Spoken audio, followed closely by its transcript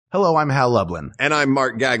Hello, I'm Hal Lublin. And I'm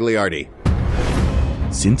Mark Gagliardi.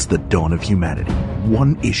 Since the dawn of humanity,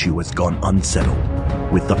 one issue has gone unsettled.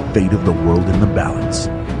 With the fate of the world in the balance,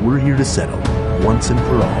 we're here to settle, once and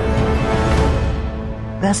for all.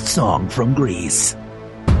 Best song from Grease.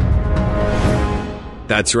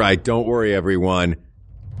 That's right. Don't worry, everyone.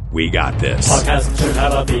 We got this. Podcast should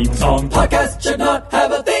have a theme song. Podcast should not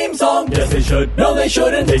have a theme song. Yes, they should. No, they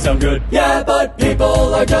shouldn't. They sound good. Yeah, but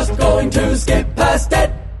people are just going to skip past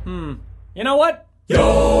it. You know what?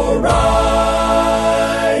 You're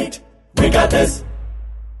right. We got this.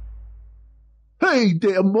 Hey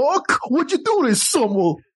there, Mark. What'd you do this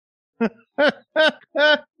summer?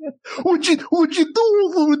 What'd you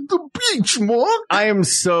do over at the beach, Mark? I am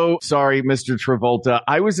so sorry, Mr. Travolta.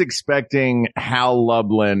 I was expecting Hal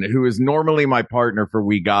Lublin, who is normally my partner for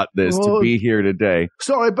We Got This, to be here today.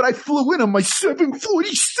 Sorry, but I flew in on my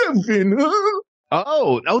 747.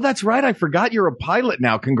 Oh, that's right. I forgot you're a pilot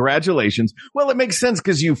now. Congratulations. Well, it makes sense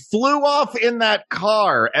because you flew off in that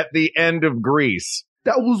car at the end of Grease.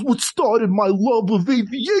 That was what started my love of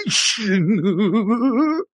aviation.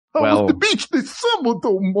 I was at the beach this summer,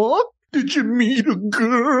 though, Mark. Did you meet a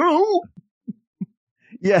girl?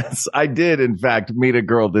 Yes, I did, in fact, meet a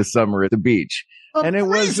girl this summer at the beach. I'm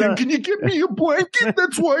freezing. Can you give me a blanket?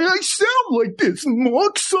 That's why I sound like this.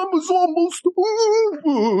 Mark, summer's almost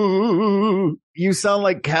over. You sound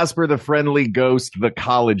like Casper the Friendly Ghost, the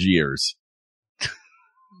college years.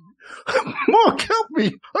 Mark, help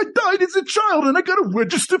me. I died as a child and I got to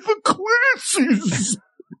register for classes.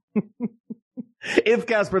 If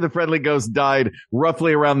Casper the Friendly Ghost died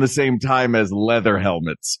roughly around the same time as leather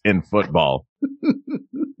helmets in football.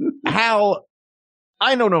 Hal,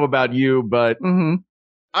 I don't know about you, but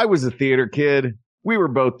I was a theater kid. We were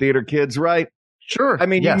both theater kids, right? Sure. I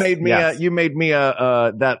mean, you made me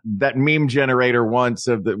that meme generator once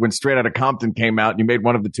of when Straight Outta Compton came out, and you made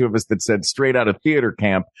one of the two of us that said Straight Outta Theater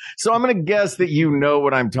Camp. So I'm going to guess that you know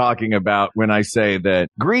what I'm talking about when I say that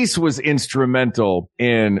Grease was instrumental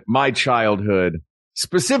in my childhood.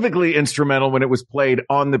 Specifically instrumental when it was played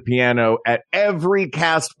on the piano at every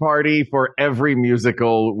cast party for every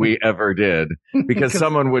musical we ever did. Because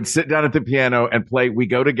someone would sit down at the piano and play We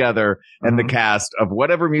Go Together and the cast of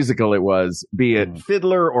whatever musical it was, be it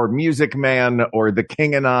Fiddler or Music Man or The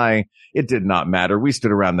King and I. It did not matter. We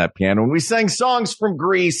stood around that piano and we sang songs from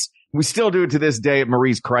Grease. We still do it to this day at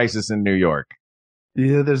Marie's Crisis in New York.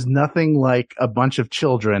 Yeah, there's nothing like a bunch of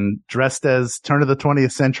children dressed as turn of the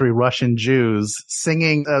 20th century Russian Jews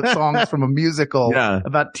singing songs from a musical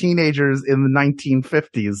about teenagers in the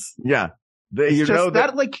 1950s. Yeah.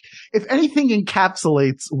 That, like, if anything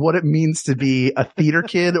encapsulates what it means to be a theater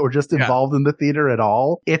kid or just involved in the theater at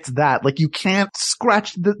all, it's that. Like, you can't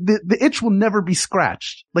scratch, the itch will never be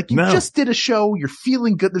scratched. Like, you just did a show, you're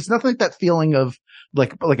feeling good. There's nothing like that feeling of,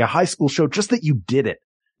 like a high school show, just that you did it.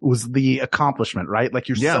 Was the accomplishment, right? Like,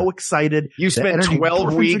 you're so excited. You spent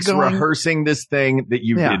 12 weeks rehearsing this thing that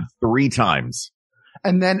you did 3 times.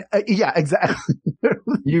 And then, exactly.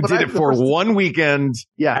 You did it for one weekend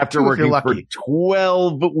after working for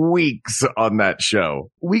 12 weeks on that show.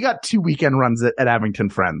 We got 2 weekend runs at Abington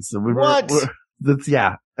Friends. So it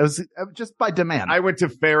was just by demand. I went to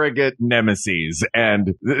Farragut Nemesis,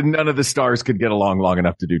 and none of the stars could get along long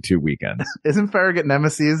enough to do 2 weekends. Isn't Farragut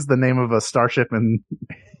Nemesis the name of a starship in?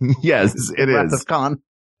 Yes, it Wrath is. of Khan?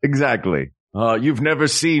 Exactly. You've never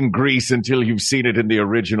seen Grease until you've seen it in the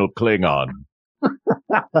original Klingon.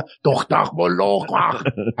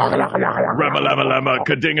 Ramalama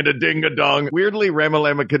kadinga-da-dinga-dong. Weirdly,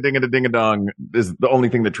 Ramalama kadinga-da-dinga-dong is the only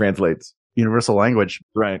thing that translates. Universal language.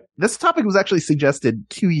 Right. This topic was actually suggested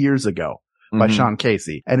 2 years ago by Sean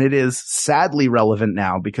Casey, and it is sadly relevant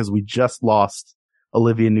now because we just lost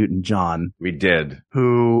Olivia Newton-John. We did.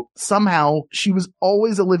 Who somehow, she was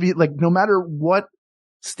always Olivia, like, no matter what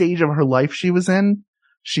stage of her life she was in,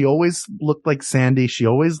 she always looked like Sandy. She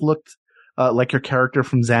always looked like her character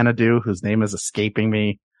from Xanadu, whose name is escaping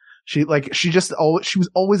me. She was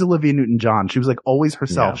always Olivia Newton-John. She was like always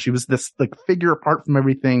herself. Yeah. She was this like figure apart from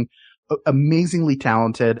everything, amazingly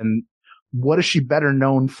talented. And what is she better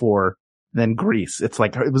known for than Grease? It's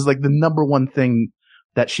like, it was like the number one thing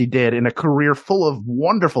that she did in a career full of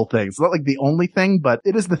wonderful things. Not like the only thing, but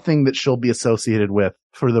it is the thing that she'll be associated with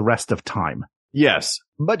for the rest of time. Yes.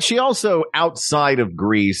 But she also, outside of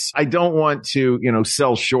Grease, I don't want to,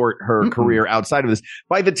 sell short her career outside of this.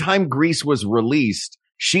 By the time Grease was released,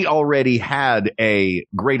 she already had a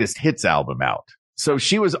greatest hits album out. So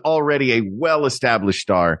she was already a well-established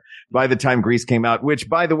star by the time Grease came out, which,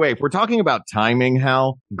 by the way, if we're talking about timing,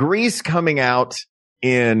 Hal, Grease coming out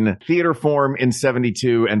in theater form in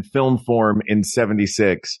 72 and film form in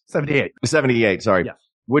 78, sorry. Yes.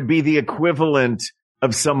 would be the equivalent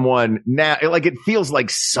of someone now. Like, it feels like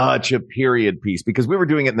such a period piece because we were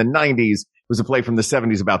doing it in the 90s. It was a play from the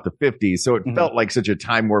 70s about the 50s. So it felt like such a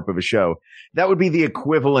time warp of a show. That would be the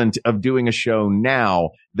equivalent of doing a show now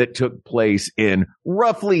that took place in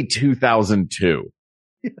roughly 2002.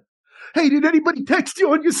 Hey, did anybody text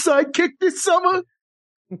you on your sidekick this summer?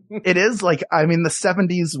 It is like, I mean, the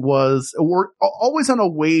 70s we're always on a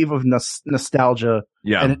wave of nostalgia.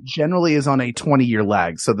 Yeah. And it generally is on a 20-year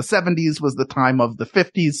lag. So the 70s was the time of the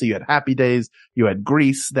 50s. So you had Happy Days, you had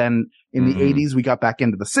Grease. Then in the 80s, we got back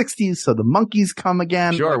into the 60s. So the Monkees come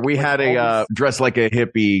again. Sure. We had a dress like a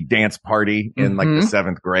hippie dance party in like the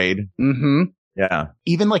 7th grade. Mm-hmm. Yeah.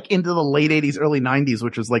 Even like into the late 80s, early 90s,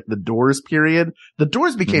 which was like the Doors period. The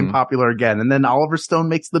Doors became popular again. And then Oliver Stone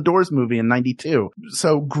makes the Doors movie in 92.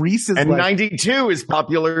 So Grease is and 92 is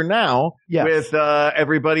popular now with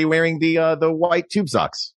everybody wearing the white tube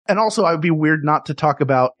socks. And also, I would be weird not to talk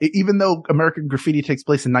about, even though American Graffiti takes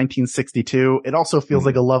place in 1962, it also feels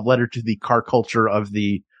like a love letter to the car culture of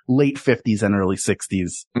the late 50s and early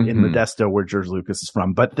 60s in Modesto, where George Lucas is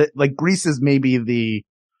from. But like Grease is maybe the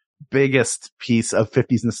biggest piece of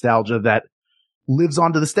 50s nostalgia that lives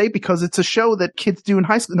on to this day because it's a show that kids do in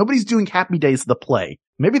high school. Nobody's doing Happy Days the play.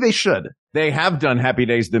 Maybe they should. They have done Happy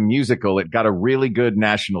Days the musical. It got a really good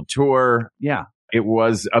national tour. Yeah. It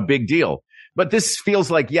was a big deal. But this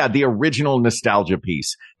feels like, the original nostalgia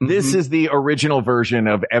piece. This is the original version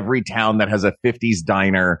of every town that has a 50s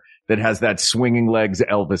diner that has that swinging legs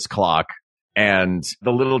Elvis clock and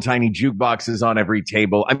the little tiny jukeboxes on every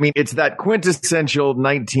table. I mean, it's that quintessential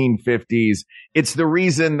 1950s. It's the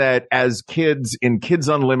reason that as kids in Kids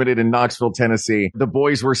Unlimited in Knoxville, Tennessee, the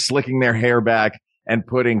boys were slicking their hair back and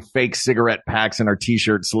putting fake cigarette packs in our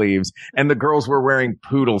t-shirt sleeves. And the girls were wearing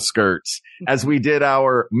poodle skirts as we did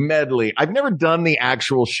our medley. I've never done the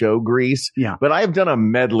actual show Grease, but I have done a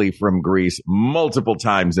medley from Grease multiple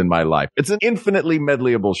times in my life. It's an infinitely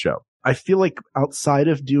medleyable show. I feel like outside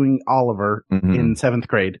of doing Oliver in 7th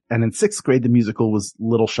grade and in 6th grade, the musical was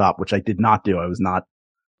Little Shop, which I did not do. I was not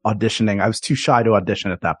auditioning. I was too shy to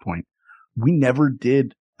audition at that point. We never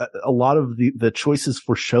did a lot of the choices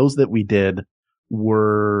for shows that we did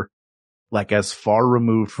were like as far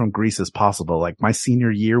removed from Grease as possible. Like my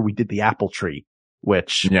senior year, we did the Apple Tree,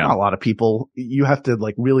 which not a lot of people, you have to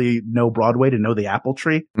like really know Broadway to know the Apple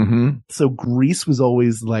Tree. So Grease was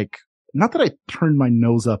always like, not that I turned my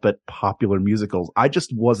nose up at popular musicals. I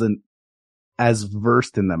just wasn't as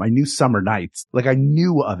versed in them. I knew Summer Nights. Like I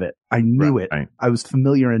knew of it. I knew it. I was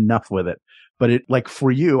familiar enough with it. But it, like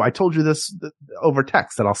for you, I told you this over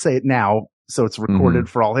text and I'll say it now. So it's recorded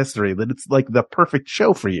for all history that it's like the perfect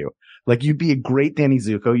show for you. Like you'd be a great Danny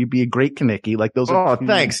Zuko. You'd be a great Kaneki. Like those are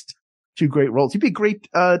two great roles. You'd be a great,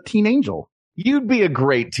 teen angel. You'd be a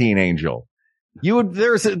great teen angel. You would,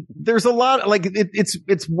 there's a lot, like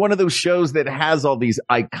it's one of those shows that has all these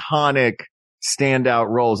iconic standout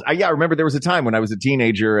roles. I remember there was a time when I was a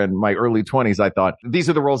teenager in my early 20s. I thought these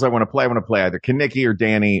are the roles I want to play. I want to play either Kaneki or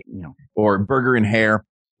Danny, or Burger and Hare.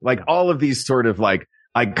 Like all of these sort of like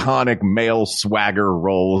iconic male swagger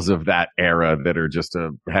roles of that era that are just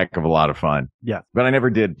a heck of a lot of fun. Yeah. But I never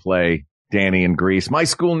did play Danny in Grease. My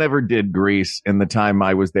school never did Grease in the time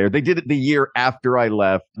I was there. They did it the year after I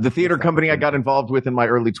left. The theater company I got involved with in my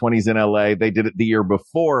early 20s in LA, they did it the year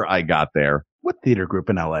before I got there. What theater group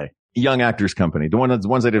in LA? Young Actors Company. The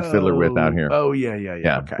ones I did Fiddler with out here. Oh,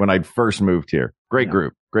 yeah. Okay. When I first moved here. Great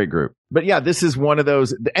group. But yeah, this is one of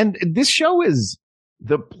those. And this show is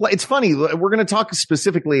it's funny. We're going to talk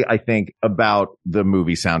specifically, I think, about the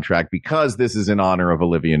movie soundtrack because this is in honor of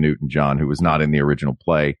Olivia Newton-John, who was not in the original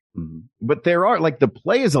play. But there are, like, the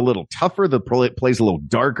play is a little tougher. The play is a little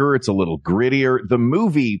darker. It's a little grittier. The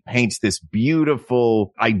movie paints this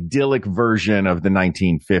beautiful, idyllic version of the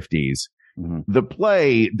 1950s. The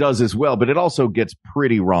play does as well, but it also gets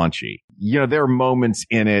pretty raunchy. You know, there are moments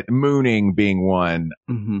in it, Mooning being one.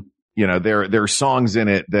 You know, there are songs in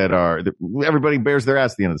it that everybody bears their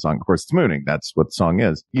ass at the end of the song. Of course, it's Mooning. That's what the song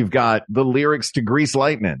is. You've got the lyrics to Grease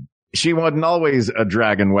Lightning. She wasn't always a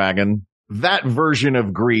dragon wagon. That version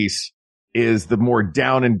of Grease is the more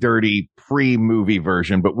down and dirty pre-movie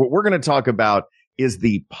version. But what we're going to talk about is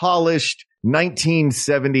the polished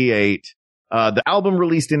 1978. The album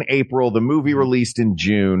released in April, the movie released in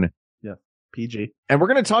June. Yeah, PG. And we're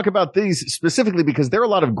going to talk about these specifically because there are a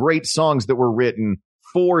lot of great songs that were written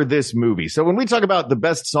for this movie. So when we talk about the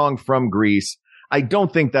best song from Grease, I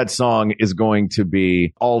don't think that song is going to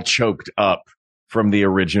be all choked up from the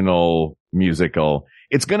original musical.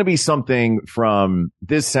 It's going to be something from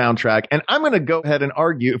this soundtrack. And I'm going to go ahead and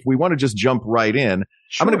argue, if we want to just jump right in,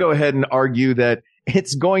 I'm going to go ahead and argue that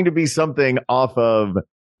it's going to be something off of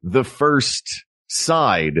the first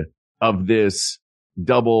side of this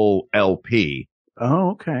double LP.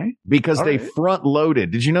 Oh, okay. Because All they right. front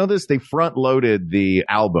loaded. Did you know this? They front loaded the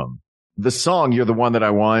album. The song, You're the One That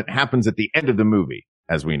I Want, happens at the end of the movie,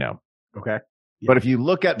 as we know. Okay. But if you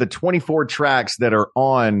look at the 24 tracks that are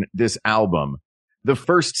on this album, the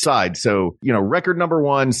first side, so, record number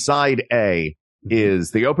 1, side A,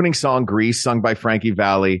 is the opening song, Grease, sung by Frankie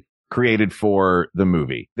Valli, created for the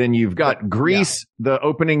movie. Then you've got Grease, the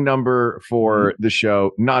opening number for the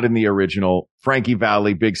show, not in the original. Frankie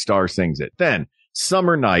Valli, big star, sings it. Then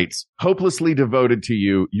Summer Nights, Hopelessly Devoted to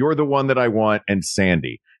You, You're the One That I Want, and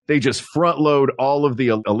Sandy. They just front load all of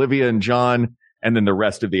the Olivia and John, and then the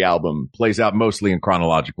rest of the album plays out mostly in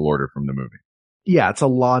chronological order from the movie. Yeah, it's a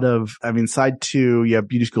lot of, side 2, you have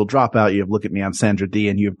Beauty School Dropout, you have Look at Me, I'm Sandra Dee,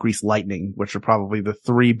 and you have Grease Lightning, which are probably the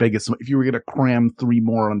 3 biggest. If you were going to cram 3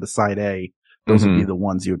 more on the side A, those would be the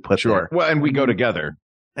ones you would put there. Well, and we go together.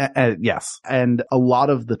 Yes. And a lot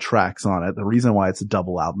of the tracks on it, the reason why it's a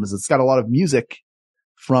double album is it's got a lot of music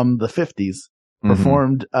from the 50s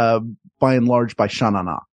performed, by and large by Sha Na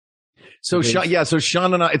Na. So Sha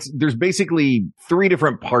Na Na, there's basically 3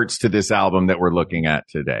 different parts to this album that we're looking at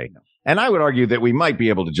today. And I would argue that we might be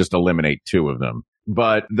able to just eliminate 2 of them.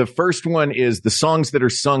 But the first one is the songs that are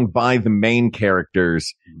sung by the main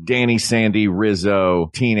characters, Danny, Sandy, Rizzo,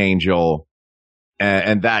 Teen Angel,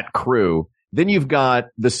 and that crew. Then you've got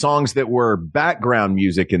the songs that were background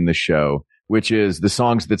music in the show, which is the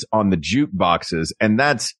songs that's on the jukeboxes. And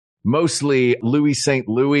that's mostly Louis St.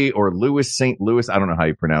 Louis or Louis St. Louis. I don't know how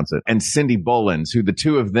you pronounce it. And Cindy Bolins, who the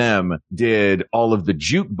 2 of them did all of the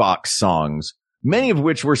jukebox songs, many of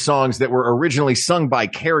which were songs that were originally sung by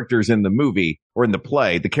characters in the movie or in the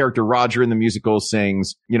play. The character Roger in the musical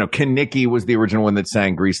sings, Kenickie was the original one that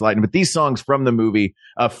sang Grease Lightning. But these songs from the movie,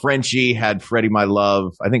 Frenchie had Freddie My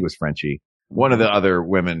Love. I think it was Frenchie. One of the other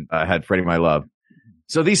women had Freddie My Love.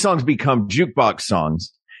 So these songs become jukebox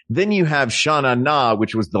songs. Then you have Sha Na Na,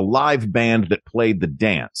 which was the live band that played the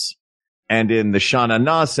dance. And in the Sha Na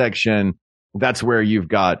Na section, that's where you've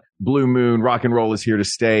got Blue Moon, Rock and Roll Is Here to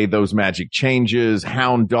Stay, Those Magic Changes,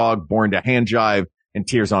 Hound Dog, Born to Hand Jive, and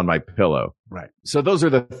Tears on My Pillow. Right. So those are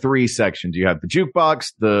the 3 sections. You have the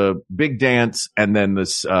jukebox, the big dance, and then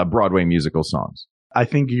this Broadway musical songs. I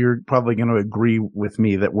think you're probably going to agree with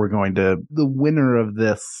me that the winner of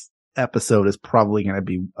this episode is probably going to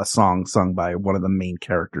be a song sung by one of the main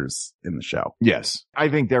characters in the show. Yes. I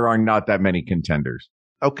think there are not that many contenders.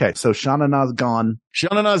 Okay, so Sha Na Na's gone. Sha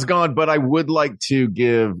Na Na's gone, but I would like to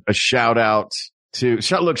give a shout out to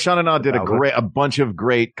Sha Na Na did a bunch of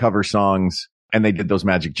great cover songs, and they did Those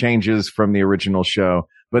Magic Changes from the original show,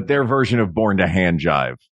 but their version of Born to Hand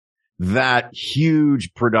Jive, that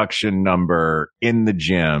huge production number in the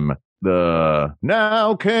gym, the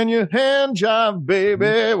Now Can You Hand Jive,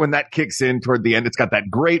 baby, when that kicks in toward the end, it's got that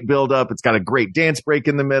great build up. It's got a great dance break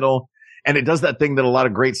in the middle. And it does that thing that a lot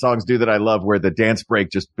of great songs do that I love, where the dance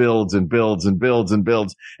break just builds and builds and builds and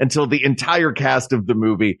builds until the entire cast of the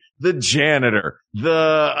movie, the janitor,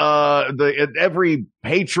 every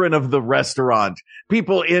patron of the restaurant,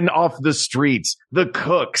 people in off the streets, the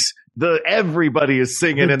cooks, everybody is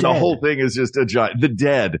singing, and the whole thing is just a giant. The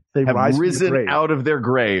dead have risen out of their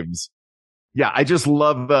graves. Yeah, I just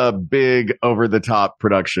love a big over-the-top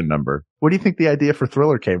production number. Where do you think the idea for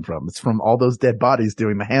Thriller came from? It's from all those dead bodies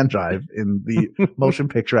doing the hand jive in the motion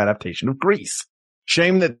picture adaptation of Grease.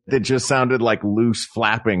 Shame that it just sounded like loose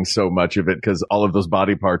flapping so much of it, because all of those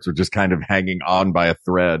body parts were just kind of hanging on by a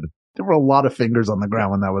thread. There were a lot of fingers on the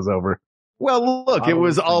ground when that was over. Well, look, it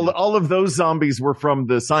was all of those zombies were from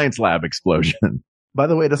the science lab explosion. By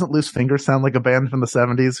the way, doesn't Loose Fingers sound like a band from the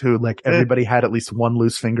 70s who, like, everybody had at least one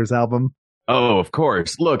Loose Fingers album? Oh, of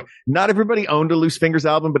course. Look, not everybody owned a Loose Fingers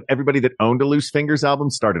album, but everybody that owned a Loose Fingers album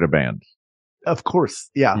started a band. Of course.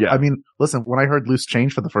 Yeah. I mean, listen, when I heard Loose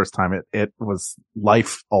Change for the first time, it was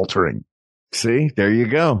life altering. See, there you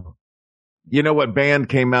go. You know what band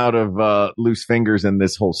came out of Loose Fingers in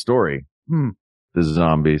this whole story? The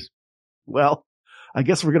Zombies. Well, I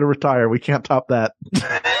guess we're going to retire. We can't top that.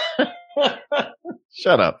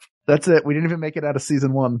 Shut up. That's it. We didn't even make it out of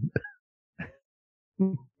season 1.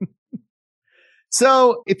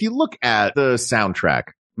 So if you look at the soundtrack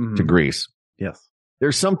to Grease, yes,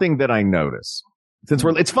 there's something that I notice. Since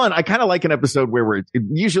it's fun, I kind of like an episode where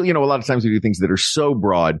usually, a lot of times we do things that are so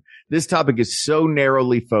broad. This topic is so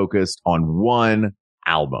narrowly focused on one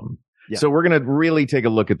album. Yeah. So we're going to really take a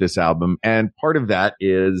look at this album. And part of that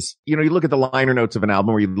is, you look at the liner notes of an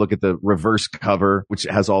album, or you look at the reverse cover, which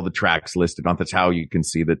has all the tracks listed on. That's how you can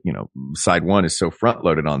see that, side 1 is so front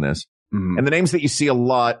loaded on this. And the names that you see a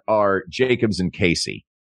lot are Jacobs and Casey.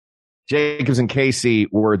 Jacobs and Casey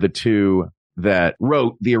were the two that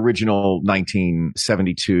wrote the original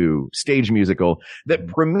 1972 stage musical that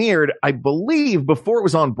premiered, I believe, before it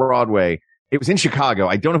was on Broadway. It was in Chicago.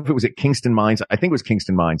 I don't know if it was at Kingston Mines. I think it was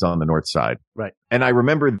Kingston Mines on the north side. Right. And I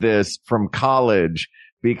remember this from college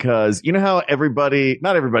because you know how not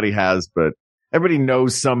everybody has, but everybody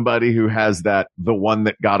knows somebody who has the one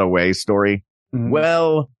that got away story. Mm-hmm.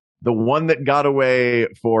 Well, the one that got away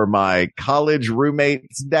for my college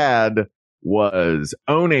roommate's dad was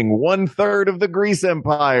owning 1/3 of the Grease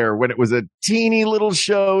empire when it was a teeny little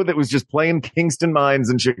show that was just playing Kingston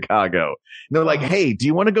Mines in Chicago. And they're like, hey, do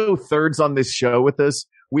you want to go thirds on this show with us?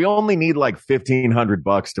 We only need like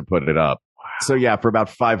 $1,500 to put it up. Wow. So yeah, for about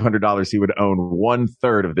 $500, he would own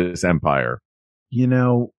 1/3 of this empire. You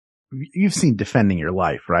know, you've seen Defending Your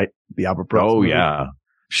Life, right? The Albert Brooks movie. Yeah.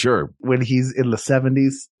 Sure. When he's in the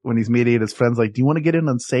 70s, when he's meeting his friends, like, do you want to get in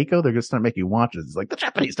on Seiko? They're going to start making watches. He's like, the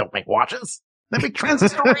Japanese don't make watches. They make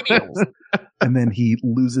transistor radios. And then he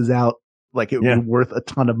loses out like it was worth a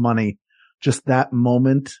ton of money. Just that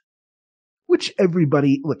moment, which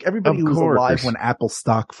everybody who was alive when Apple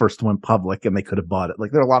stock first went public and they could have bought it.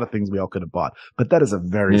 Like, there are a lot of things we all could have bought, but that is a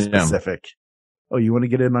very specific. Oh, you want to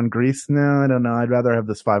get in on Grease? No, I don't know. I'd rather have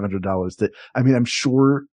this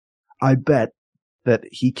 $500 I bet that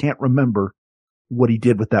he can't remember what he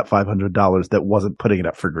did with that $500 that wasn't putting it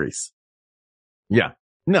up for Grease. Yeah.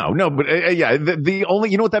 No, but the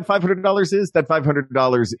only, you know what that $500 is? That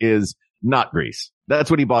 $500 is not Grease.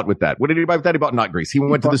 That's what he bought with that. What did he buy with that? He bought not Grease. He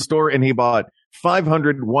went to the store and he bought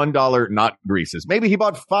 $501 not Greases. Maybe he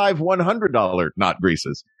bought five $100 not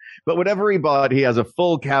Greases. But whatever he bought, he has a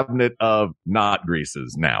full cabinet of not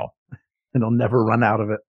Greases now. And he'll never run out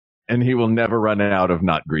of it. And he will never run out of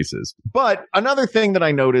not Greases. But another thing that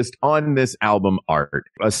I noticed on this album art,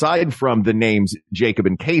 aside from the names Jacob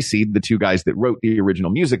and Casey, the two guys that wrote the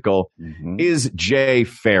original musical, is Jay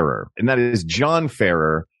Farrer. And that is John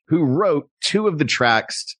Farrer, who wrote two of the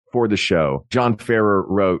tracks for the show. John Farrer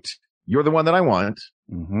wrote You're the One That I Want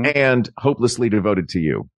and Hopelessly Devoted to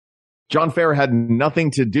You. John Farrer had nothing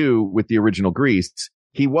to do with the original Grease.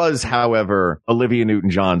 He was, however, Olivia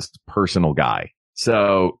Newton-John's personal guy.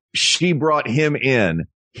 So she brought him in.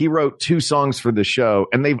 He wrote two songs for the show,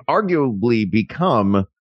 and they've arguably become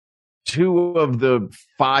two of the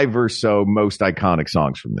 5 or so most iconic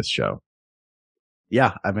songs from this show.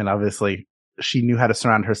 Yeah. I mean, obviously, she knew how to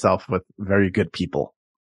surround herself with very good people.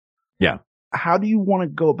 Yeah. How do you want to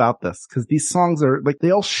go about this? Because these songs are like,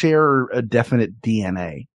 they all share a definite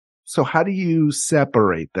DNA. So how do you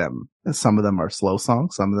separate them? Some of them are slow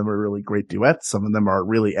songs. Some of them are really great duets. Some of them are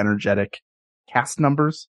really energetic cast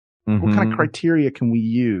numbers. What kind of criteria can we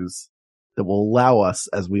use that will allow us,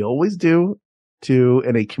 as we always do, to,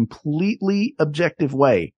 in a completely objective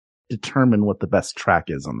way, determine what the best track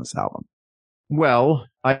is on this album? Well,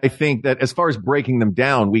 I think that as far as breaking them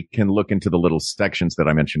down, we can look into the little sections that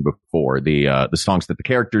I mentioned before, the songs that the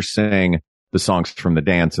characters sing, the songs from the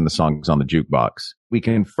dance, and the songs on the jukebox. We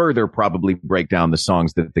can further probably break down the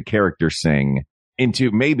songs that the characters sing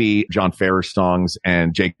into maybe John Farrer songs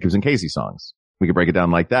and Jacobs and Casey songs. We could break it down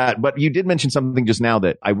like that. But you did mention something just now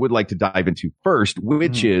that I would like to dive into first,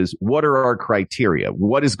 which is, what are our criteria?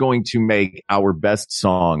 What is going to make our best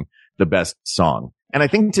song the best song? And I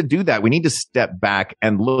think to do that, we need to step back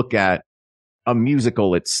and look at a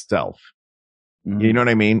musical itself. You know what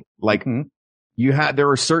I mean? Like, there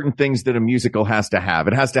are certain things that a musical has to have.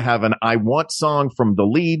 It has to have an I Want song from the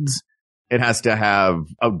leads. It has to have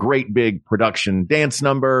a great big production dance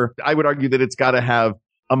number. I would argue that it's got to have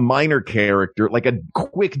a minor character, like a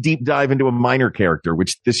quick deep dive into a minor character,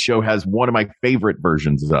 which this show has one of my favorite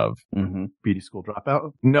versions of. Beauty School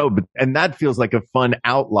Dropout? No, and that feels like a fun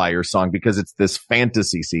outlier song because it's this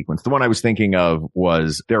fantasy sequence. The one I was thinking of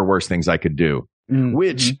was There Are Worse Things I Could Do,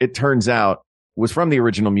 which it turns out was from the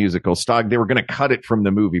original musical. They were going to cut it from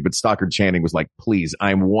the movie, but Stockard Channing was like, please,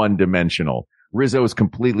 I'm one-dimensional. Rizzo is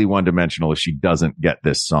completely one-dimensional if she doesn't get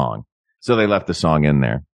this song. So they left the song in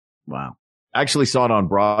there. Wow. I actually saw it on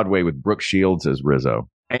Broadway with Brooke Shields as Rizzo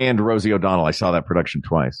and Rosie O'Donnell. I saw that production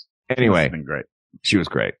twice. Anyway, been great. She was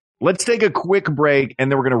great. Let's take a quick break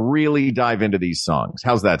and then we're going to really dive into these songs.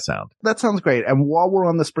 How's that sound? That sounds great. And while we're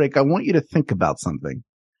on this break, I want you to think about something.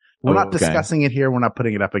 We're not discussing it here. We're not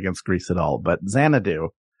putting it up against Grease at all. But Xanadu,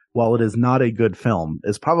 while it is not a good film,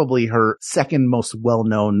 is probably her second most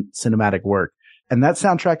well-known cinematic work. And that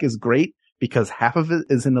soundtrack is great because half of it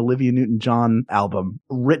is an Olivia Newton-John album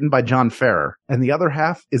written by John Farrer, and the other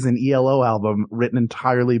half is an ELO album written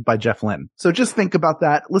entirely by Jeff Lynne. So just think about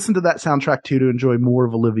that. Listen to that soundtrack too to enjoy more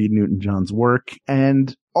of Olivia Newton-John's work,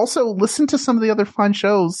 and also listen to some of the other fun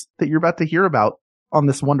shows that you're about to hear about on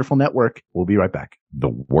this wonderful network. We'll be right back. The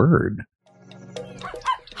word.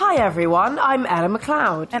 Hi everyone, I'm Ella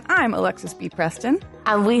McLeod. And I'm Alexis B. Preston.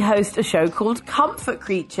 And we host a show called Comfort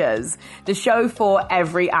Creatures, the show for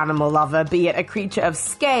every animal lover, be it a creature of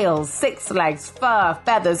scales, 6 legs, fur,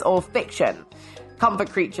 feathers, or fiction.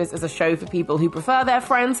 Comfort Creatures is a show for people who prefer their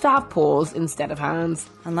friends to have paws instead of hands.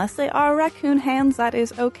 Unless they are raccoon hands, that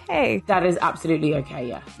is okay. That is absolutely okay,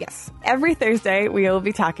 yeah. Yes. Every Thursday, we will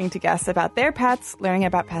be talking to guests about their pets, learning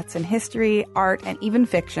about pets in history, art, and even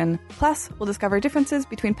fiction. Plus, we'll discover differences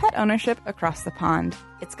between pet ownership across the pond.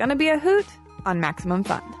 It's gonna be a hoot on Maximum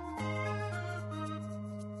Fun.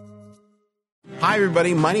 Hi,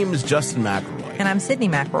 everybody. My name is Justin McElroy. And I'm Sydney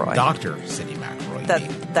McElroy. Dr. Sydney McElroy.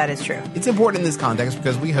 That is true. It's important in this context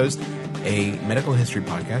because we host a medical history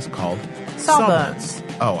podcast called Sawbones.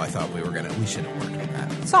 Oh, I thought we should have worked on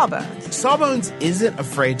that. Sawbones. Sawbones isn't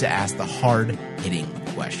afraid to ask the hard-hitting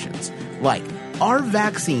questions. Like, are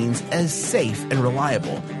vaccines as safe and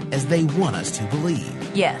reliable as they want us to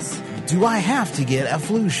believe? Yes. Do I have to get a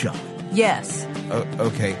flu shot? Yes.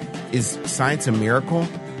 Okay. Is science a miracle?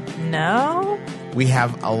 No. We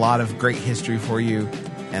have a lot of great history for you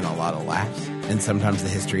and a lot of laughs. And sometimes the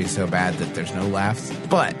history is so bad that there's no laughs.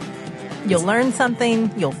 But you'll learn something.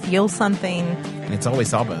 You'll feel something. And it's always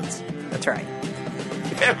Sawbones. That's right.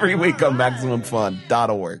 Every week on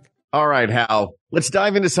MaximumFun.org. All right, Hal. Let's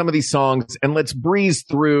dive into some of these songs and let's breeze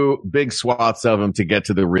through big swaths of them to get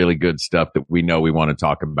to the really good stuff that we know we want to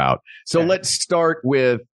talk about. So let's start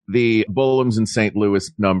with the Bullums and St. Louis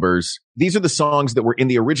numbers. These are the songs that were in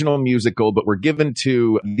the original musical, but were given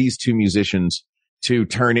to these two musicians to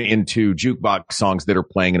turn into jukebox songs that are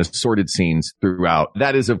playing in assorted scenes throughout.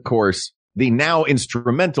 That is, of course, the now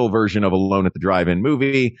instrumental version of Alone at the Drive-In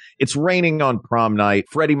movie. It's Raining on Prom Night,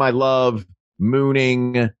 Freddie My Love,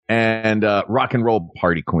 Mooning, and Rock and Roll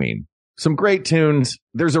Party Queen. Some great tunes.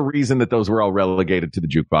 There's a reason that those were all relegated to the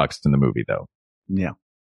jukebox in the movie, though. Yeah.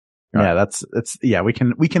 Yeah, we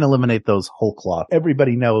can eliminate those whole cloth.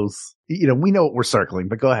 Everybody knows, we know what we're circling,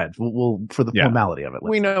 but go ahead. We'll for the formality of it.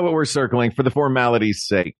 We know what we're circling for the formality's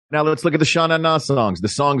sake. Now let's look at the Sha Na Na songs, the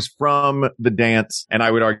songs from the dance. And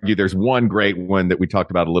I would argue there's one great one that we talked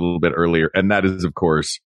about a little bit earlier. And that is, of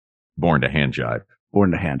course, Born to Hand Jive.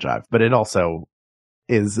 Born to Hand Jive. But it also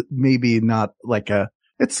is maybe not like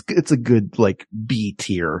it's a good like B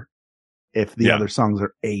tier if the other songs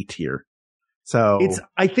are A tier. So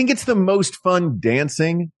I think it's the most fun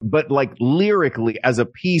dancing, but like lyrically as a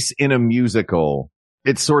piece in a musical,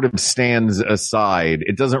 it sort of stands aside.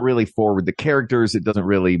 It doesn't really forward the characters. It doesn't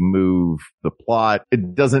really move the plot.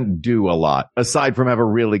 It doesn't do a lot aside from have a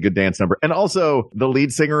really good dance number. And also the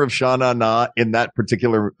lead singer of Sha Na Na in that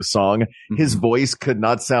particular song, his voice could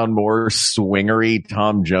not sound more swingery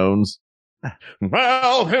Tom Jones.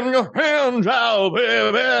 Well, in your hands, oh,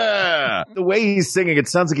 baby. The way he's singing, it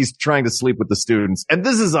sounds like he's trying to sleep with the students. And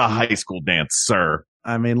this is a high school dance, sir.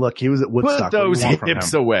 I mean, look, he was at Woodstock. Put those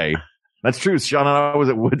hips away. That's true. Sha Na Na was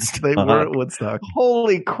at Woodstock. They were at Woodstock.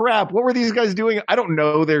 Holy crap. What were these guys doing? I don't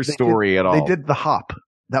know their story at all. They did The Hop.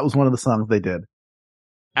 That was one of the songs they did.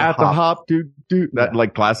 At the hop, that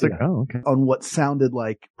like classic. Yeah. Oh, okay. On what sounded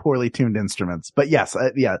like poorly tuned instruments. But yes,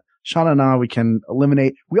 Sha Na Na we can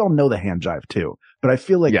eliminate. We all know the hand jive too, but I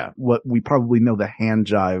feel like what we probably know the hand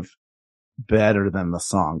jive better than the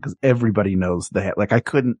song because everybody knows I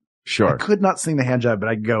could not sing the hand jive, but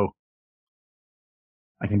I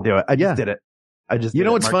can do it. I just did it.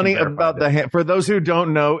 What's funny about the hand, for those who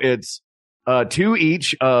don't know, it's 2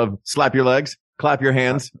 each of slap your legs, clap your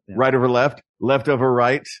hands, right over left, left over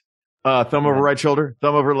right. Thumb over right shoulder,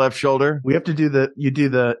 thumb over left shoulder. We have to do that's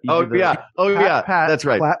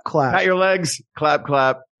right. Clap, clap. Pat your legs, clap,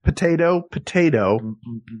 clap. Potato.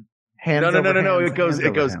 Hands No. It goes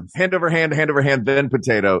hand over hand, then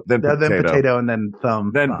potato, then potato, and then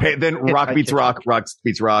thumb. Then rock beats rock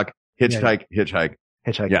beats rock, hitchhike. Hitchhike.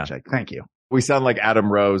 Thank you. We sound like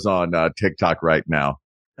Adam Rose on TikTok right now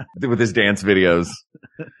with his dance videos.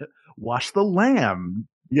 Wash the lamb.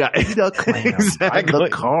 Yeah, eat a clam. Exactly. Drive the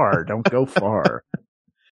car. Don't go far.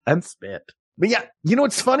 And spit. But yeah,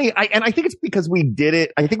 it's funny. I think it's because we did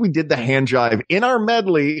it. I think we did the hand jive in our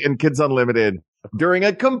medley in Kids Unlimited during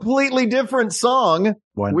a completely different song,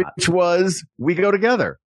 which was We Go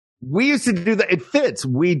Together. We used to do that. It fits.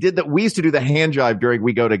 We used to do the hand jive during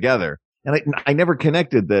We Go Together. And I never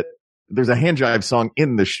connected that there's a hand jive song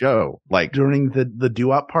in the show, like during the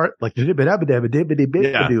doo-wop part, like Rama,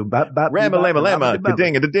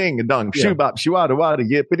 ding a ding a dong, shoo bop, shoo wada wada,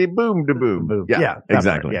 yippity boom da boom. Yeah,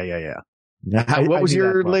 exactly. Yeah. What was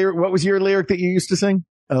your lyric that you used to sing?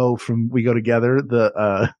 Oh, from We Go Together,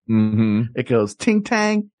 it goes ting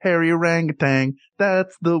tang, hairy orangutan.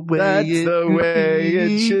 That's the way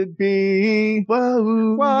it should be.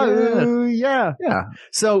 Whoa, Whoa, yeah. yeah.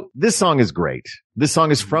 So this song is great. This song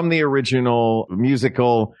is from the original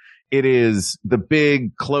musical. It is the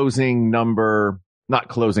big closing number, not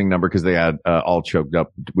closing number because they had All Choked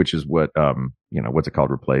Up, which is what, what's it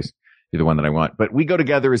called? Replace. You're the one that I want. But We Go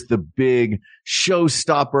Together is the big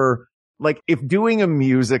showstopper. Like if doing a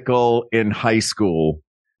musical in high school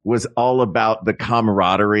was all about the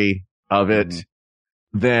camaraderie of it,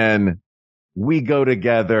 then We Go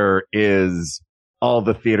Together is all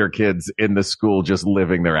the theater kids in the school just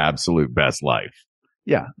living their absolute best life.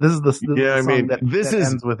 Yeah. This is the song that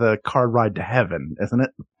ends with a car ride to heaven, isn't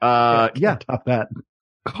it? Yeah. Top that.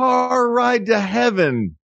 Car Ride to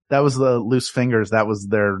Heaven. That was the Loose Fingers. That was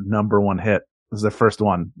their number one hit. It was their first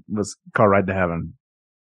one, was Car Ride to Heaven.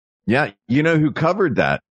 Yeah. You know who covered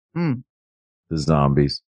that? The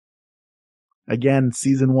Zombies. Again,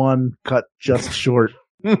 season 1 cut just short.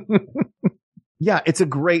 Yeah, it's a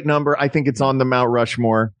great number. I think it's on the Mount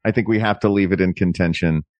Rushmore. I think we have to leave it in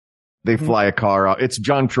contention. They fly a car out. It's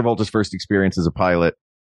John Travolta's first experience as a pilot.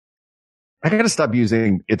 I gotta stop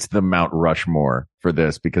using it's the Mount Rushmore for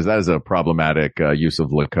this because that is a problematic use of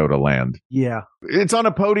Lakota land. Yeah. It's on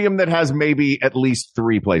a podium that has maybe at least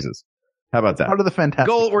 3 places. How about that? Part of the Fantastic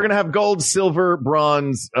Gold. We're going to have gold, silver,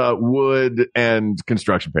 bronze, wood, and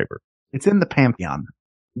construction paper. It's in the Pantheon.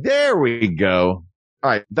 There we go. All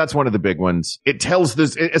right. That's one of the big ones. It tells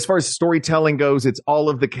this, as far as storytelling goes, it's all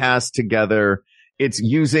of the cast together. It's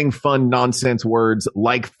using fun nonsense words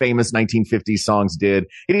like famous 1950s songs did.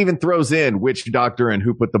 It even throws in Witch Doctor and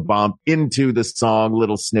Who Put the Bomb into the song,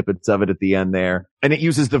 little snippets of it at the end there. And it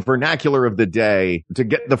uses the vernacular of the day to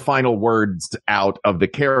get the final words out of the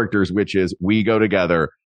characters, which is we go together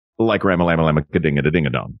like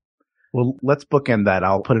Ramalama-Lama-Ka-Ding-a-Ding-a-Dong. Well, let's bookend that.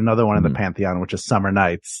 I'll put another one in the Pantheon, which is Summer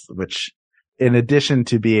Nights, which in addition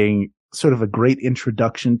to being sort of a great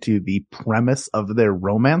introduction to the premise of their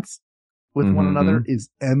romance with one another, is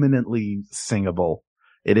eminently singable.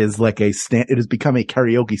 It is like it has become a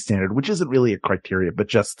karaoke standard, which isn't really a criteria, but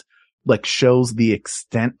just like shows the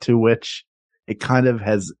extent to which it kind of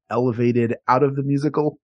has elevated out of the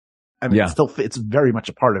musical. I mean, it's very much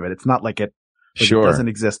a part of it. It's not like it doesn't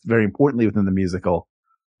exist very importantly within the musical,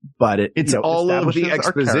 but it's all of the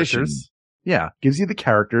exposition. Yeah. Gives you the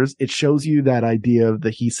characters. It shows you that idea of the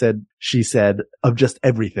he said, she said of just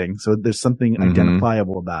everything. So there's something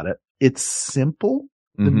identifiable about it. It's simple.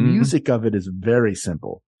 The music of it is very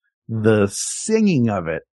simple. The singing of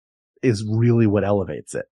it is really what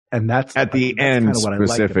elevates it. And that's at the end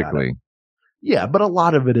specifically. Like yeah. But a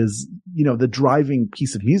lot of it is, the driving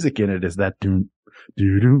piece of music in it is that do,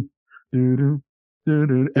 do, do, do, do.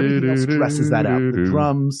 Everything else dresses that out. The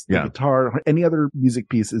drums, the guitar, any other music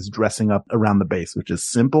piece is dressing up around the bass, which is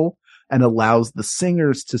simple and allows the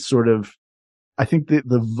singers to sort of, I think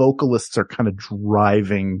the vocalists are kind of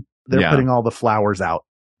driving, they're putting all the flowers out.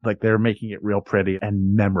 Like they're making it real pretty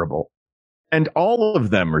and memorable. And all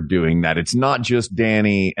of them are doing that. It's not just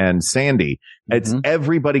Danny and Sandy. It's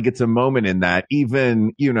everybody gets a moment in that.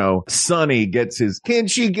 Even, Sonny gets his, can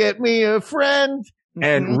she get me a friend?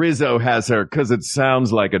 And Rizzo has her because it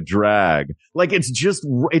sounds like a drag. Like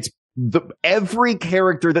every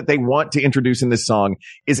character that they want to introduce in this song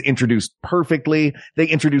is introduced perfectly. They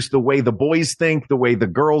introduce the way the boys think, the way the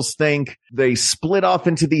girls think. They split off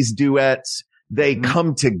into these duets. They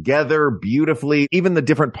come together beautifully. Even the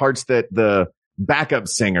different parts that the backup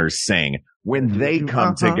singers sing when they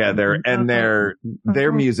come together and their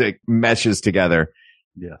music meshes together.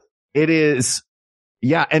 Yeah. It is.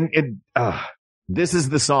 Yeah. And this is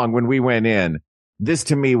the song when we went in. This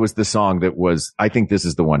to me was the song I think this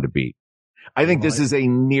is the one to beat. I think this is a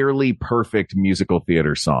nearly perfect musical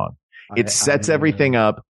theater song. It sets everything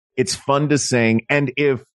up. It's fun to sing. And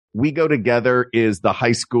if We Go Together is the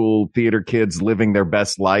high school theater kids living their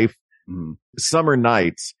best life, Summer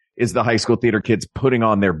Nights is the high school theater kids putting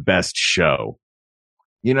on their best show.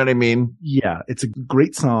 You know what I mean? Yeah. It's a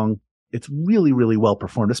great song. It's really, really well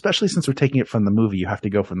performed, especially since we're taking it from the movie. You have to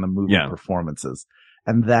go from the movie performances.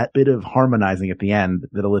 And that bit of harmonizing at the end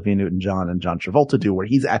that Olivia Newton-John and John Travolta do, where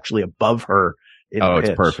he's actually above her in pitch,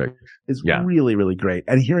 it's perfect. Is really, really great.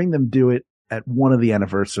 And hearing them do it at one of the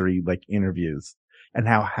anniversary interviews and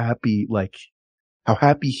how happy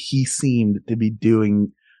he seemed to be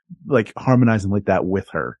doing harmonizing like that with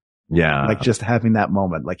her. Yeah. Just having that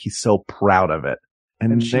moment. He's so proud of it.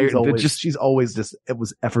 And she's always just, it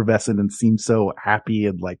was effervescent and seemed so happy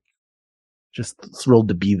and just thrilled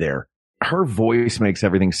to be there. Her voice makes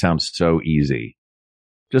everything sound so easy.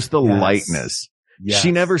 Just the lightness. Yes.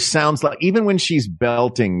 She never sounds like, even when she's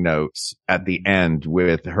belting notes at the end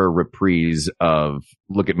with her reprise of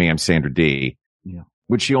Look at Me, I'm Sandra Dee,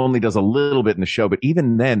 which she only does a little bit in the show, but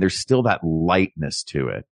even then there's still that lightness to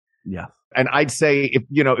it. Yeah. And I'd say if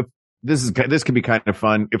this could be kind of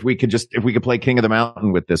fun if we could play King of the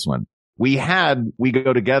Mountain with this one. We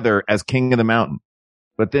Go Together as King of the Mountain,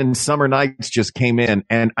 but then Summer Nights just came in,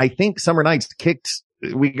 and I think Summer Nights kicked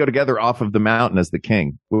We Go Together off of the mountain as the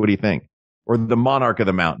king. What do you think? Or the monarch of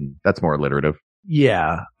the mountain. That's more alliterative.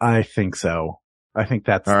 Yeah, I think so. I think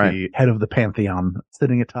that's the head of the pantheon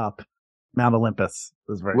sitting atop Mount Olympus.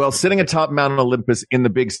 Sitting atop Mount Olympus in the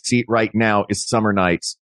big seat right now is Summer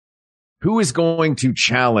Nights. Who is going to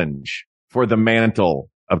challenge for the mantle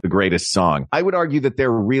of the greatest song? I would argue that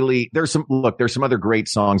there's some other great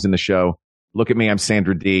songs in the show. Look at Me, I'm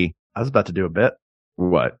Sandra Dee. I was about to do a bit.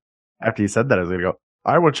 What? After you said that, I was going to go,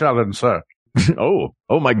 I would challenge, sir. Oh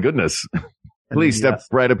my goodness. Please step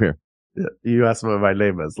right up here. You asked what my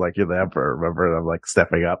name is, like you're the emperor, remember? And I'm like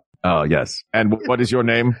stepping up. Oh, yes. And what is your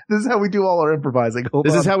name? This is how we do all our improvising.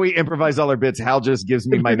 This is how we improvise all our bits. Hal just gives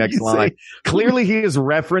me my next line. Clearly he is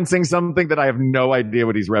referencing something that I have no idea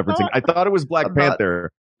what he's referencing. I thought it was Black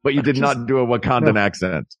Panther, but you did not do a Wakandan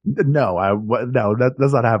accent. No,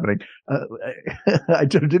 that's not happening. I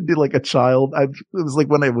did do like a child. It was like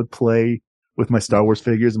when I would play with my Star Wars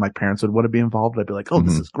figures and my parents would want to be involved. I'd be like, oh,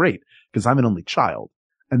 this is great because I'm an only child.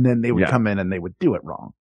 And then they would come in and they would do it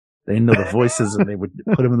wrong. They didn't know the voices and they would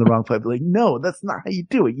put them in the wrong place. I'd be like, no, that's not how you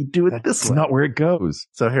do it. You do it this way. That's not where it goes.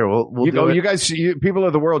 So here, we'll do it. You guys, people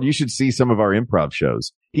of the world, you should see some of our improv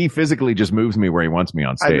shows. He physically just moves me where he wants me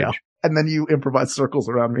on stage. I know. And then you improvise circles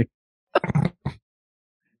around me.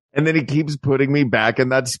 And then he keeps putting me back in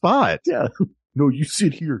that spot. Yeah. No, you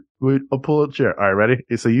sit here. Wait, I'll pull a chair. All right, ready?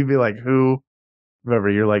 So you'd be like, remember,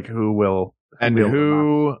 you're like, who will. And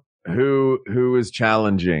who is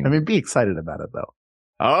challenging? I mean, be excited about it though.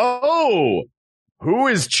 Oh, who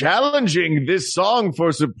is challenging this song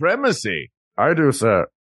for supremacy? I do, sir.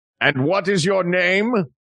 And what is your name?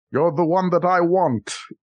 You're the one that I want.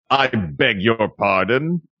 I beg your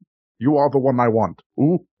pardon. You are the one I want.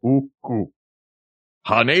 Ooh, ooh, ooh.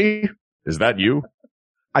 Honey, is that you?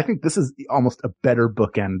 I think this is almost a better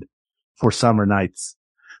bookend for Summer Nights.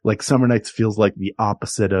 Like Summer Nights feels like the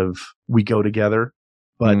opposite of We Go Together,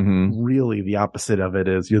 but really the opposite of it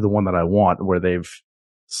is You're the One That I Want, where they've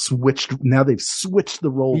switched the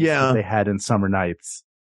roles that they had in Summer Nights,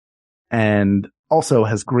 and also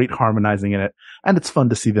has great harmonizing in it. And it's fun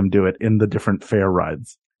to see them do it in the different fair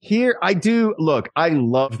rides. Here, I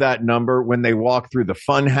love that number when they walk through the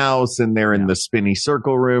fun house and they're in the spinny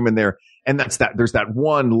circle room and there's that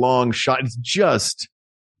one long shot. It's just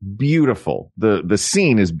beautiful. The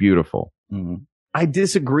scene is beautiful. Mm-hmm. I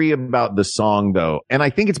disagree about the song though. And I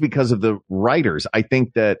think it's because of the writers. I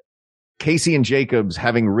think that Casey and Jacobs,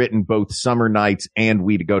 having written both Summer Nights and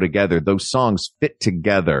We Go Together, those songs fit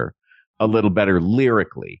together a little better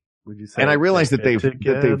lyrically. Would you say? And I realize that they flip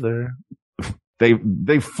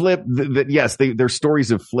that. Yes, their stories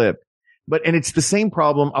have flipped, and it's the same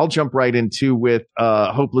problem. I'll jump right into with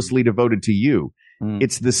Hopelessly Devoted to You.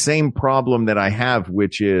 It's the same problem that I have,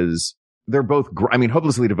 which is they're both.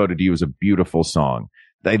 Hopelessly Devoted to You is a beautiful song.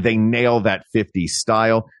 They nail that 50s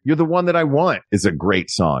style. You're the One That I Want is a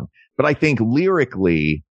great song, but I think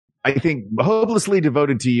lyrically, Hopelessly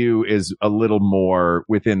Devoted to You is a little more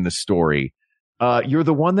within the story. You're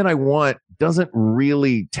the One That I Want doesn't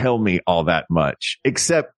really tell me all that much,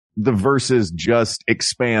 except the verses just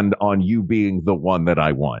expand on you being the one that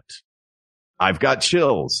I want. I've got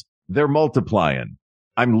chills. They're multiplying.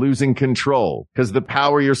 I'm losing control because the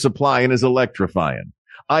power you're supplying is electrifying.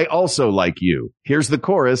 I also like you. Here's the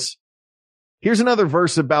chorus. Here's another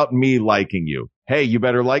verse about me liking you. Hey, you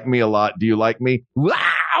better like me a lot. Do you like me?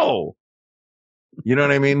 Wow. You know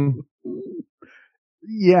what I mean?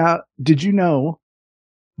 Yeah. Did you know,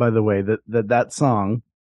 by the way, that song,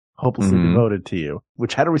 Hopelessly Devoted to You,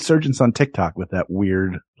 which had a resurgence on TikTok with that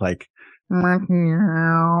weird, like, somebody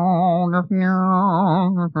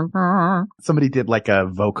did like a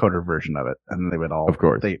vocoder version of it, and they would all, of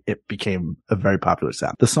course, it became a very popular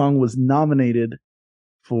sound. The song was nominated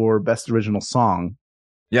for Best Original Song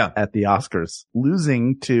at the Oscars,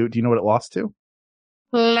 losing to, do you know what it lost to?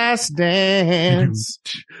 Last dance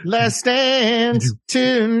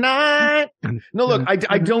tonight. No, look,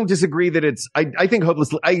 I don't disagree that I think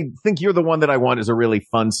I think You're the One That I Want is a really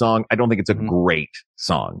fun song. I don't think it's a great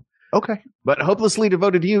song. Okay. But Hopelessly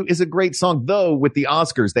Devoted to You is a great song, though with the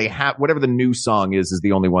Oscars, they have, whatever the new song is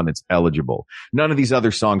the only one that's eligible. None of these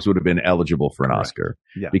other songs would have been eligible for an Oscar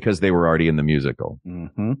because they were already in the musical.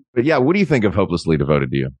 Mm-hmm. But yeah, what do you think of Hopelessly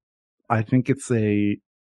Devoted to You? I think it's a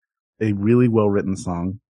really well written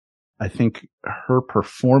song. I think her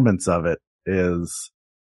performance of it is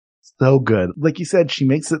so good. Like you said, she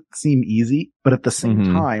makes it seem easy, but at the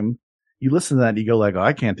same time, you listen to that and you go like, oh,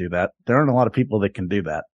 I can't do that. There aren't a lot of people that can do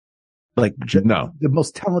that. Like, no, the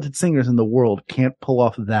most talented singers in the world can't pull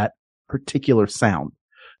off that particular sound.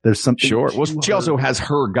 There's something. Sure. Well, she also has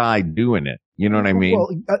her guy doing it. You know what I mean? Well,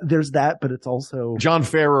 there's that, but it's also John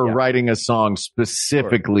Ferrer writing a song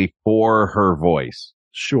specifically for her voice.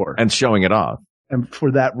 Sure. And showing it off. And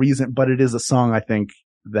for that reason, but it is a song, I think,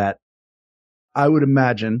 that I would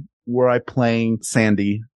imagine were I playing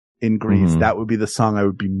Sandy in Grease, that would be the song I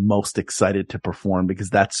would be most excited to perform because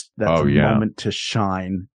that's a moment to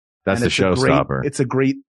shine. That's the showstopper. It's a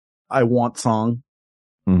great I Want song.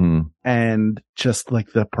 And just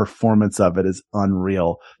like the performance of it is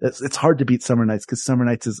unreal. It's hard to beat Summer Nights because Summer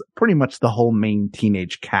Nights is pretty much the whole main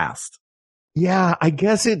teenage cast. Yeah, I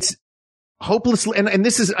guess it's hopelessly, and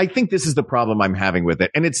this is, I think this is the problem I'm having with it.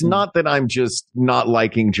 And it's not that I'm just not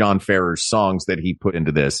liking John Ferrer's songs that he put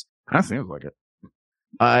into this. That seems like it.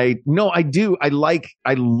 I do. I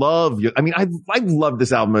love you. I mean, I've loved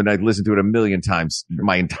this album and I've listened to it a million times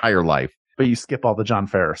my entire life. But you skip all the John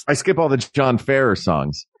Ferrer. I skip all the John Ferrer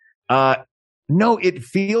songs. No, it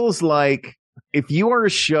feels like if you are a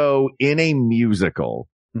show in a musical,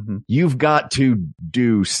 you've got to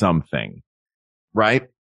do something, right?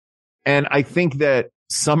 And I think that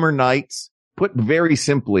Summer Nights, put very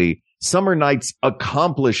simply, Summer Nights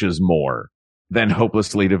accomplishes more than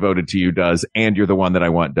Hopelessly Devoted to You does, and You're the One That I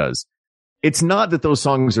Want does. It's not that those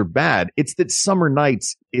songs are bad. It's that Summer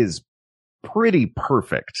Nights is pretty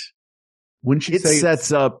perfect. Wouldn't you say it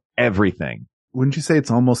sets up everything? Wouldn't you say it's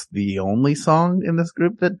almost the only song in this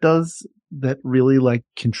group that really like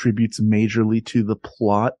contributes majorly to the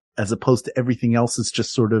plot, as opposed to everything else is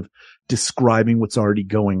just sort of describing what's already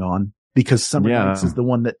going on? Because Summer Nights is the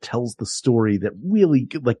one that tells the story that really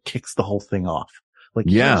like kicks the whole thing off. Like,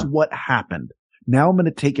 here's what happened. Now I'm going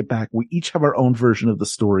to take it back. We each have our own version of the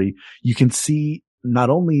story. You can see not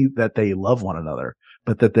only that they love one another,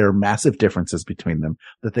 but that there are massive differences between them,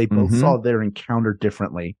 that they both saw their encounter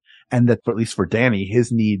differently. And that, at least for Danny,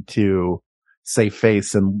 his need to save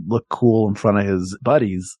face and look cool in front of his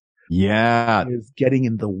buddies is getting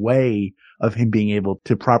in the way of him being able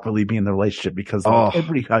to properly be in the relationship. Because like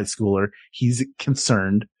every high schooler, he's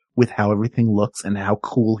concerned with how everything looks and how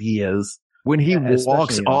cool he is. When he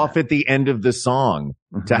walks off at the end of the song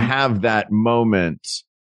to have that moment,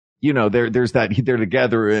 you know, they're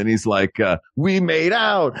together and he's like, we made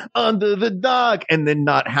out under the dock. And then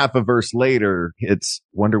not half a verse later, it's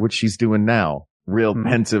wonder what she's doing now, real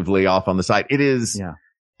pensively off on the side.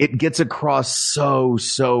 It gets across so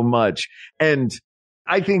much. And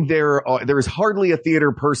I think there is hardly a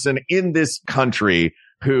theater person in this country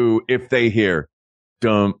who, if they hear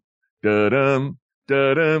dum, da-dum,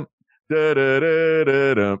 da-dum,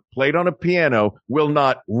 da-da-da-da-da, played on a piano, will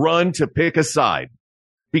not run to pick a side.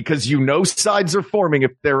 Because you know sides are forming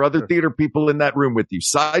if there are other theater people in that room with you.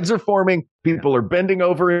 Sides are forming. People are bending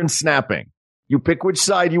over and snapping. You pick which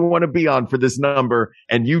side you want to be on for this number,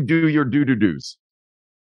 and you do your do-do-do's.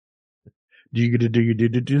 Do you get to do your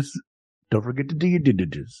do-do-do's? Don't forget to do your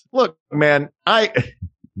do-do-do's. Look, man,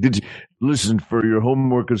 did you listen for your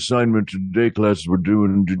homework assignment today, class? We're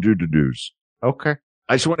doing do-do-do's. Okay.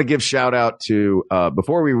 I just want to give shout out to,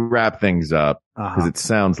 before we wrap things up, because it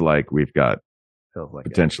sounds like we've got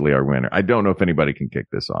potentially our winner. I don't know if anybody can kick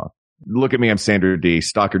this off. Look at Me, I'm Sandra Dee.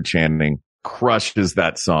 Stockard Channing crushes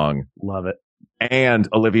that song. Love it. And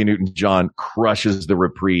Olivia Newton-John crushes the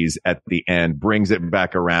reprise at the end, brings it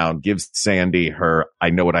back around, gives Sandy her I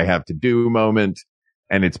know what I have to do moment.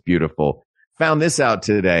 And it's beautiful. Found this out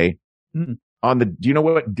today on do you know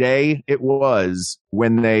what day it was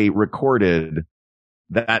when they recorded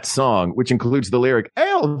that song, which includes the lyric,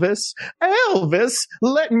 Elvis, Elvis,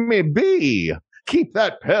 let me be. Keep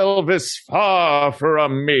that pelvis far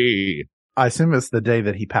from me. I assume it's the day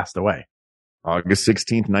that he passed away. August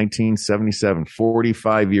 16th, 1977,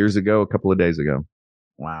 45 years ago, a couple of days ago.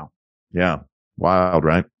 Wow. Yeah. Wild,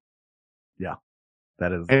 right? Yeah.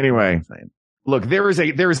 That is anyway. Insane. Look, there is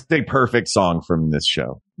a perfect song from this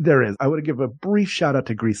show. There is. I want to give a brief shout out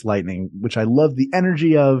to Grease Lightning, which I love the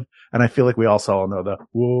energy of. And I feel like we also all know the,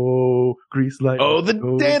 whoa, Grease Lightning. Oh, the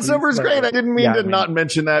dance number is great. I didn't mean to not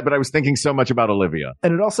mention that, but I was thinking so much about Olivia.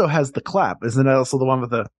 And it also has the clap. Isn't it also the one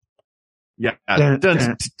with the? Yeah.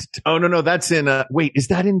 Oh, no. That's in, wait, is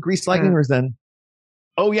that in Grease Lightning or is that?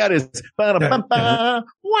 Oh, yeah, it is.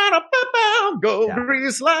 Go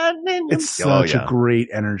Grease Lightning. It's such a great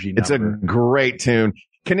energy number. It's a great tune.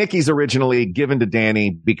 Kanicki's originally given to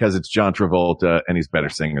Danny because it's John Travolta and he's better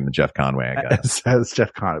singer than Jeff Conway, I guess. As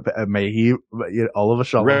Jeff Conway. May he, all of a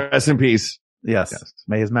shalom. Rest in peace. Yes.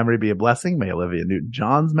 May his memory be a blessing. May Olivia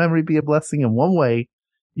Newton-John's memory be a blessing. And one way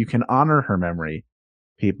you can honor her memory,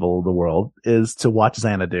 people of the world, is to watch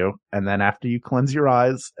Xanadu. And then after you cleanse your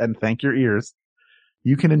eyes and thank your ears,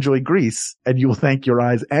 you can enjoy Grease, and you will thank your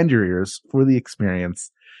eyes and your ears for the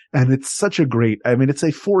experience. And it's such a great, it's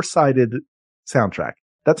a 4-sided soundtrack.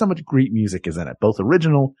 That's how much great music is in it, both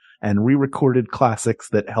original and re-recorded classics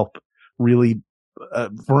that help really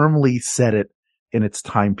firmly set it in its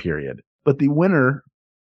time period. But the winner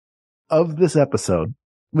of this episode,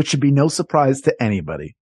 which should be no surprise to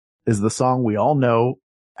anybody, is the song we all know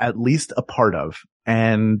at least a part of,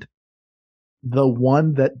 and the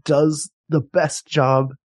one that does the best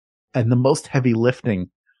job and the most heavy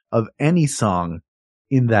lifting of any song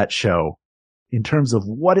in that show in terms of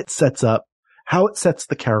what it sets up, how it sets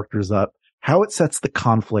the characters up, how it sets the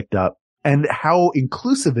conflict up, and how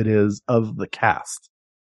inclusive it is of the cast.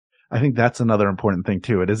 I think that's another important thing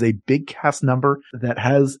too. It is a big cast number that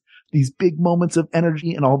has these big moments of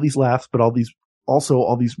energy and all these laughs, but all these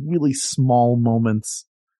really small moments,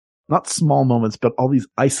 not small moments, but all these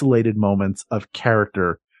isolated moments of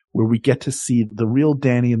character where we get to see the real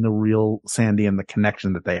Danny and the real Sandy and the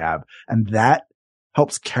connection that they have. And that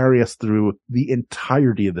helps carry us through the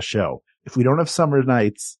entirety of the show. If we don't have Summer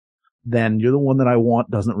Nights, then You're the One That I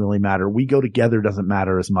Want doesn't really matter. We Go Together doesn't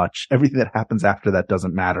matter as much. Everything that happens after that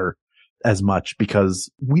doesn't matter as much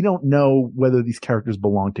because we don't know whether these characters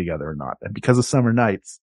belong together or not. And because of Summer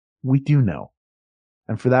Nights, we do know.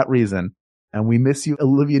 And for that reason, and we miss you,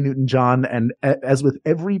 Olivia Newton-John, and as with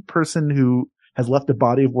every person who has left a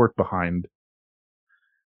body of work behind,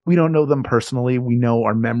 we don't know them personally. We know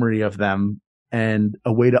our memory of them. And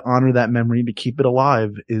a way to honor that memory and to keep it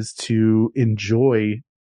alive is to enjoy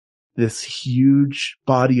this huge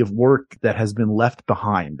body of work that has been left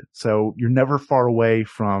behind. So you're never far away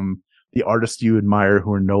from the artists you admire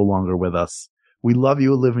who are no longer with us. We love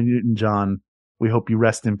you, Olivia Newton-John. We hope you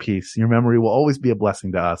rest in peace. Your memory will always be a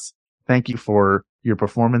blessing to us. Thank you for your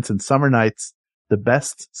performance in Summer Nights, the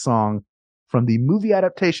best song from the movie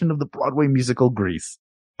adaptation of the Broadway musical Grease,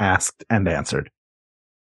 asked and answered.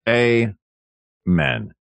 Amen.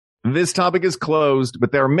 This topic is closed,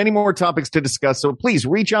 but there are many more topics to discuss. So please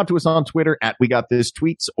reach out to us on Twitter at We Got This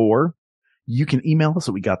Tweets, or you can email us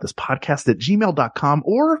at wegotThisPodcast@gmail.com,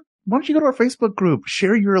 or why don't you go to our Facebook group,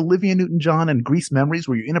 share your Olivia Newton-John and Grease memories.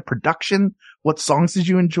 Were you in a production? What songs did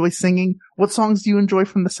you enjoy singing? What songs do you enjoy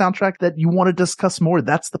from the soundtrack that you want to discuss more?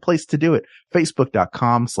 That's the place to do it.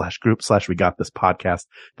 Facebook.com/group/WeGotThisPodcast.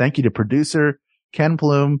 Thank you to producer Ken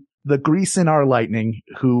Plume, the Grease in Our Lightning,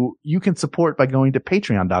 who you can support by going to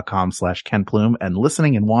patreon.com/Ken Plume and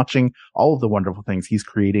listening and watching all of the wonderful things he's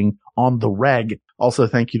creating on the reg. Also,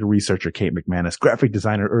 thank you to researcher Kate McManus, graphic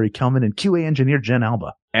designer Uri Kelman, and QA engineer Jen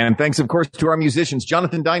Alba. And thanks, of course, to our musicians,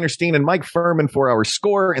 Jonathan Dinerstein and Mike Furman, for our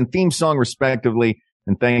score and theme song, respectively.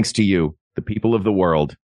 And thanks to you, the people of the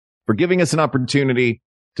world, for giving us an opportunity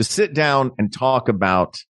to sit down and talk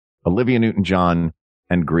about Olivia Newton-John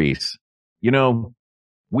and Grease. You know,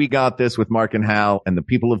 We Got This with Mark and Hal, and the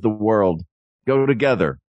people of the world go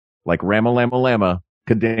together like Rama-Lama-Lama,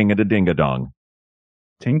 ka-ding-a-da-ding-a-dong.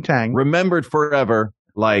 Ting-tang. Remembered forever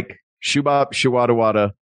like Shubop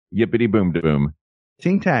Shawada-Wada, yippity-boom-boom.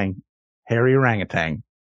 Ting-tang. Hairy orangutan.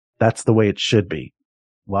 That's the way it should be.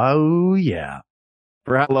 Wow, yeah.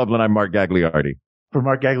 For Hal Lublin, I'm Mark Gagliardi. For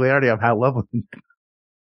Mark Gagliardi, I'm Hal Lublin.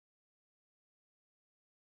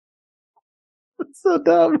 That's so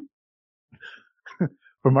dumb.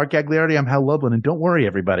 For Mark Gagliardi, I'm Hal Lublin, and don't worry,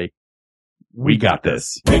 everybody. We got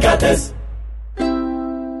this. We got this.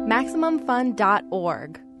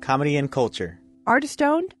 MaximumFun.org. Comedy and culture. Artist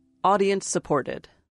owned. Audience supported.